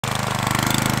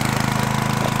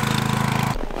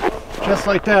Just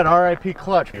like that, R.I.P.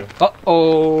 clutch.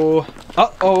 Uh-oh.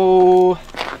 Uh-oh. Uh-oh.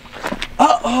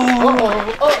 Uh-oh.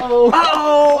 Uh-oh.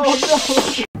 Uh-oh. Oh,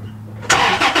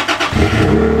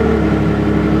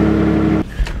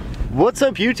 no. What's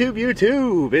up,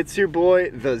 YouTube? It's your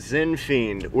boy, the Zen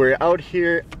Fiend. We're out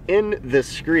here in the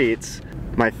streets.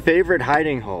 My favorite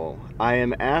hiding hole. I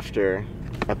am after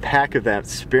a pack of that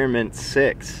Spearmint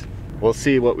 6. We'll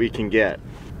see what we can get.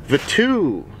 The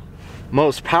two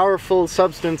most powerful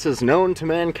substances known to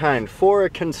mankind for a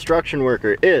construction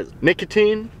worker is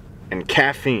nicotine and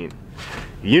caffeine.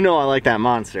 You know I like that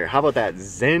monster. How about that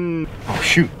Zen? Oh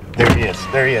shoot, there he is,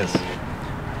 there he is.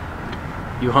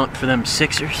 You hunt for them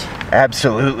Sixers?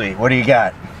 Absolutely, what do you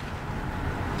got?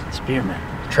 Spearmint.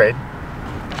 Trade.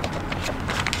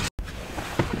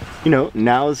 You know,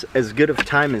 now's as good of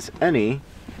time as any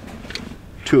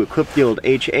to equip the old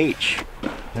HH.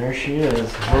 There she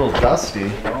is, a little dusty.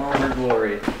 All her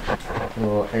glory. A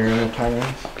little air in the tires.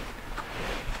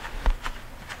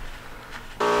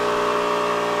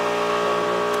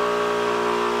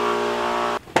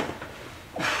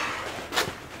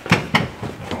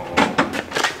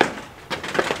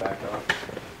 Back off.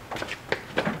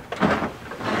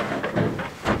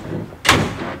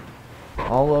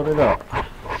 All loaded up.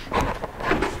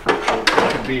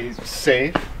 Should be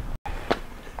safe.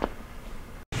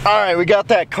 Alright, we got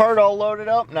that cart all loaded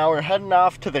up. Now we're heading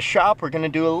off to the shop. We're going to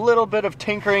do a little bit of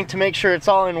tinkering to make sure it's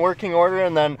all in working order,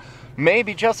 and then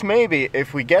maybe, just maybe,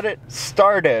 if we get it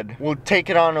started, we'll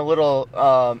take it on a little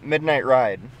midnight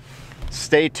ride.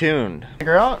 Stay tuned.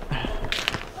 Figure out?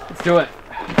 Let's do it.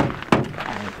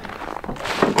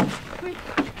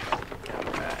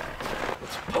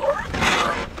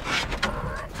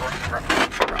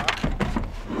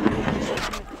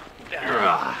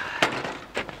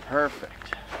 Perfect.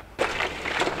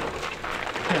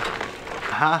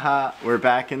 Haha, we're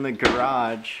back in the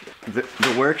garage,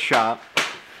 the workshop,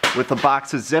 with a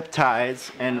box of zip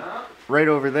ties, and right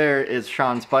over there is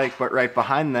Sean's bike, but right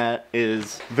behind that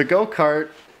is the go-kart.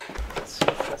 Let's see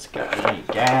if it's got any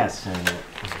gas in it.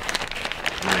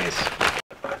 Nice.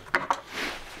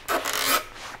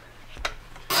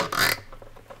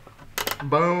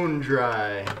 Bone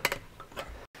dry.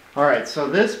 Alright, so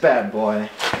this bad boy,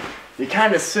 you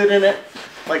kind of sit in it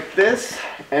like this,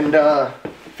 and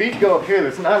feet go up here.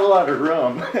 There's not a lot of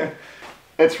room.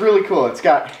 It's really cool. It's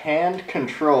got hand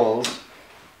controls,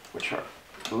 which are,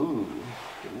 ooh,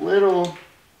 a little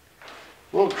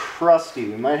crusty.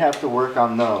 We might have to work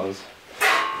on those.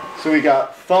 So we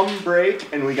got thumb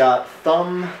brake and we got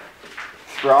thumb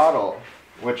throttle,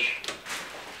 which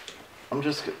I'm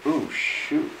just, ooh,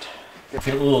 shoot. Get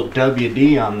a little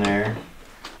WD on there.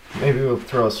 Maybe we'll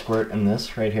throw a squirt in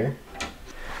this right here.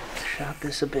 Shot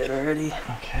this a bit already.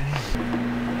 Okay.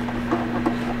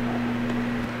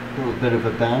 A little bit of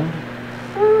a bend.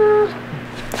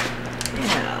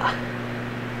 Yeah.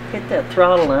 Get that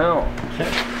throttle out. Okay.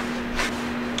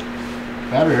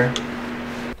 Better.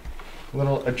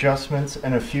 Little adjustments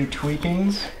and a few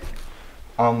tweakings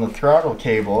on the throttle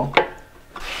cable.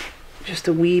 Just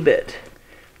a wee bit.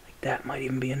 Like that might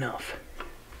even be enough.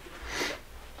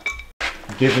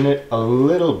 Giving it a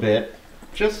little bit,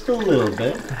 just a little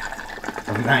bit,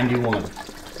 of 91.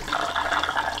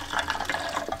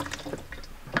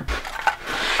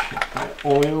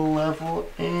 Oil level,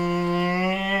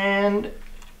 and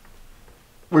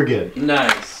we're good.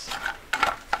 Nice.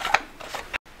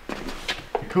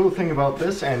 The cool thing about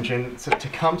this engine, it's a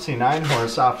Tecumseh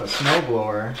 9-horse off a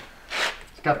snowblower.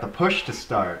 It's got the push to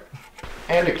start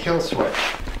and a kill switch.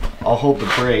 I'll hold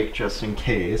the brake just in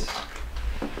case.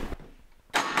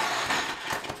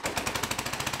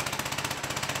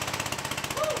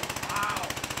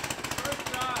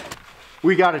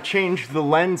 We gotta change the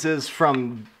lenses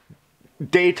from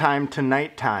daytime to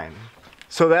nighttime.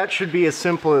 So that should be as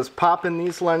simple as popping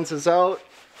these lenses out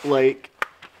like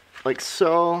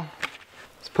so.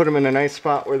 Let's put them in a nice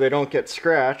spot where they don't get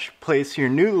scratched. Place your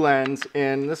new lens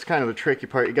in. This is kind of the tricky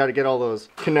part. You gotta get all those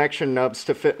connection nubs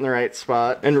to fit in the right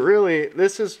spot. And really,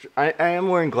 this is, I am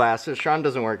wearing glasses. Sean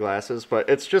doesn't wear glasses, but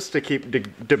it's just to keep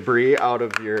debris out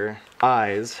of your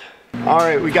eyes. All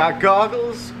right, we got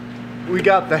goggles. We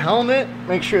got the helmet,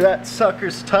 make sure that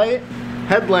sucker's tight.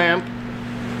 Headlamp,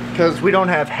 because we don't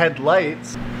have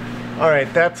headlights.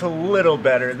 Alright, that's a little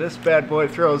better. This bad boy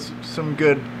throws some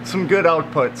good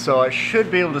output, so I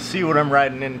should be able to see what I'm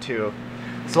riding into.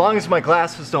 As long as my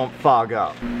glasses don't fog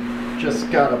up. Just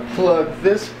gotta plug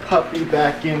this puppy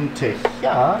back into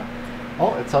here.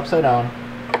 Oh, it's upside down.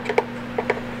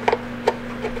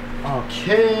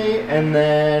 Okay, and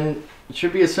then it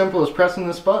should be as simple as pressing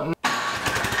this button.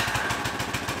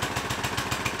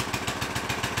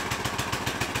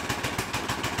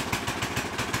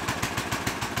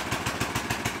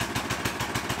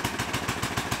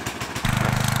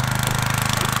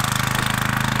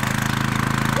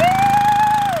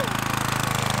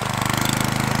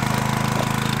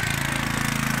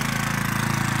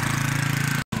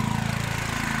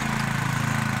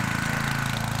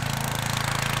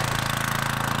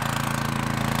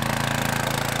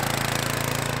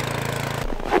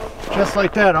 Just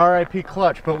like that, RIP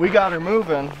clutch, but we got her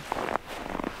moving.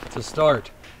 It's a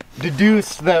start.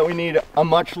 Deduced that we need a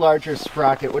much larger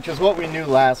sprocket, which is what we knew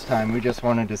last time. We just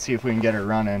wanted to see if we can get her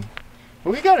running.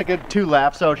 But we got a good 2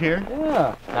 laps out here.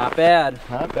 Yeah, not bad.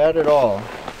 Not bad at all.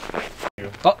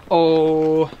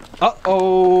 Uh-oh.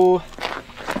 Uh-oh. Uh-oh.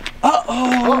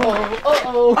 Uh-oh.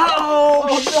 Uh-oh. Uh-oh.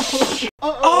 Oh,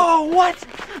 no. Oh, what?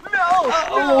 No.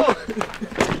 Uh-oh.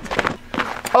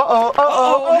 Uh-oh.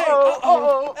 Uh-oh.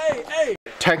 Uh-oh. Hey, hey.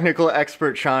 Technical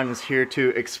expert Sean is here to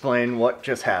explain what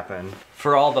just happened.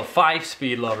 For all the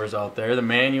 5-speed lovers out there, the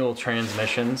manual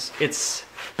transmissions, it's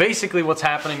basically what's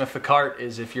happening with the Kart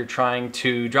is if you're trying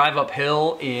to drive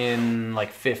uphill in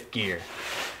like 5th gear.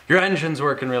 Your engine's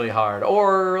working really hard,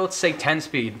 or let's say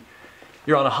 10-speed.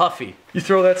 You're on a Huffy. You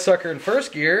throw that sucker in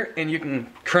 1st gear and you can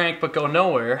crank but go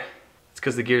nowhere. It's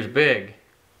because the gear's big.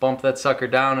 Bump that sucker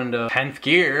down into 10th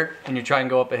gear and you try and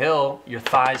go up a hill, your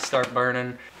thighs start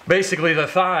burning. Basically the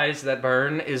thighs that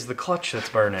burn is the clutch that's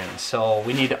burning. So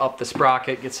we need to up the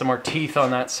sprocket, get some more teeth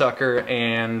on that sucker,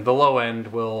 and the low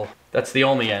end will, that's the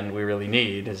only end we really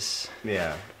need is,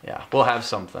 yeah, we'll have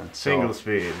something. So, single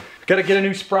speed. Gotta get a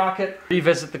new sprocket,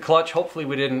 revisit the clutch. Hopefully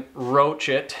we didn't roach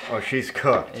it. Oh, she's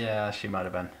cooked. Yeah, she might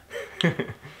have been.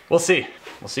 We'll see.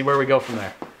 We'll see where we go from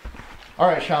there. All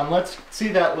right, Sean, let's see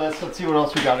that list. Let's see what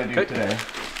else we gotta do today.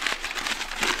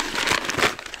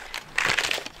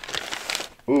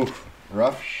 Oof,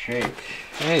 rough shake.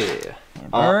 Hey,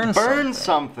 burn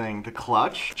something. The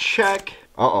clutch, check.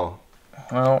 Uh-oh.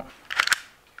 Well.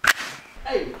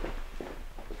 Hey.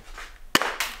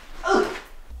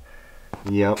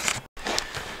 Yep.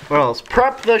 What else?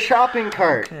 Prep the shopping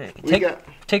cart. Okay.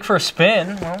 Take for a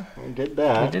spin. Well, we did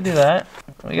that. We did do that.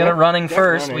 We got it running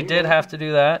first. Running. We did have to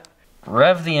do that.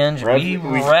 Rev the engine. We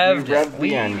revved it.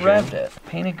 We revved it.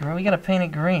 Painted green. We got to paint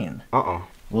it green. Uh-oh.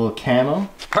 A little camo.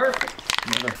 Perfect.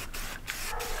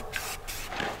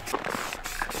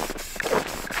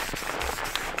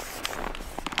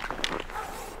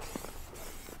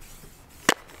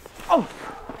 Oh.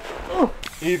 Oh.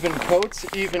 Even coats,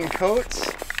 even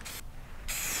coats.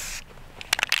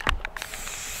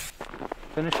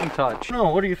 Finishing touch. No,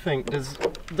 what do you think? Does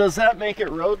that make it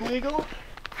road legal?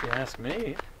 If you ask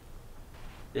me.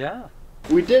 Yeah.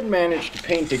 We did manage to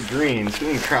paint it green, so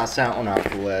we can cross that one off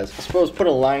the list. I suppose put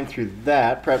a line through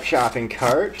that. Prep shopping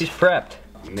cart. She's prepped.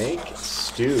 Make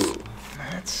stew.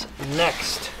 That's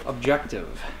next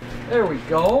objective. There we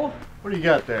go. What do you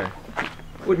got there?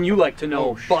 Wouldn't you like to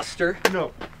know, Buster?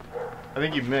 No. I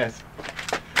think you missed.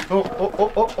 Oh, oh,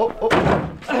 oh, oh, oh,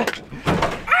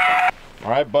 oh.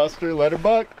 All right, Buster, let her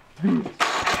buck.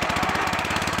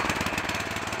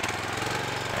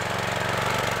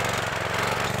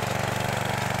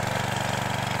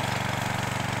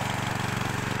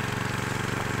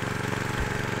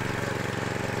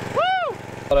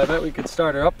 But I bet we could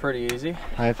start her up pretty easy.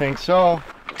 I think so.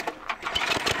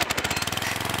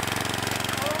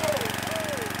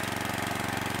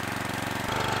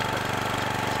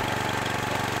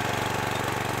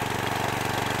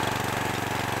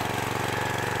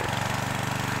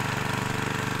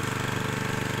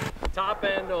 Top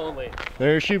end only.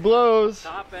 There she blows.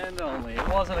 Top end only. It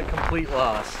wasn't a complete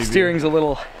loss. The steering's a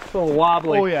little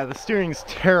wobbly. Oh yeah, the steering's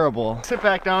terrible. Sit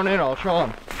back down in, I'll show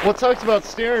them. What sucks about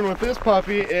steering with this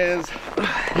puppy is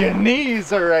your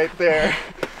knees are right there.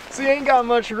 So you ain't got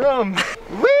much room.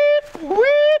 Whip,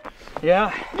 whip.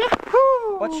 Yeah.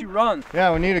 Yahoo! What you run?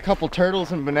 Yeah, we need a couple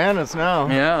turtles and bananas now.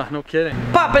 Yeah, no kidding.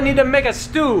 Papa need to make a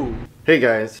stew. Hey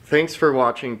guys, thanks for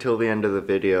watching till the end of the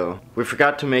video. We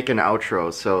forgot to make an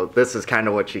outro, so this is kind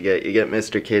of what you get. You get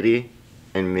Mr. Kitty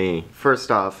and me. First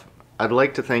off, I'd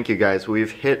like to thank you guys.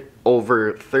 We've hit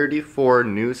over 34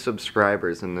 new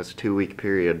subscribers in this 2-week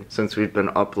period since we've been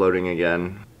uploading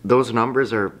again. Those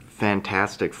numbers are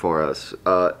fantastic for us.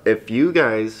 If you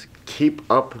guys keep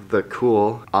up the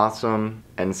cool, awesome,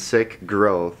 and sick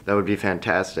growth, that would be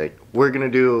fantastic. We're gonna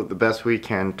do the best we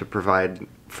can to provide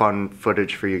fun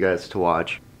footage for you guys to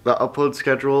watch. The upload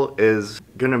schedule is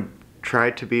gonna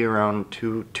try to be around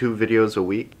two videos a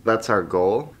week. That's our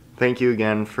goal. Thank you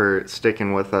again for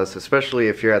sticking with us, especially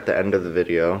if you're at the end of the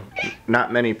video.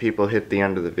 Not many people hit the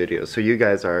end of the video, so you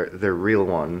guys are the real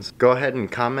ones. Go ahead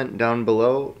and comment down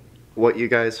below what you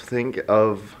guys think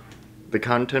of the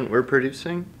content we're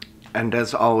producing. And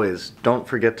as always, don't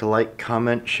forget to like,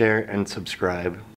 comment, share, and subscribe.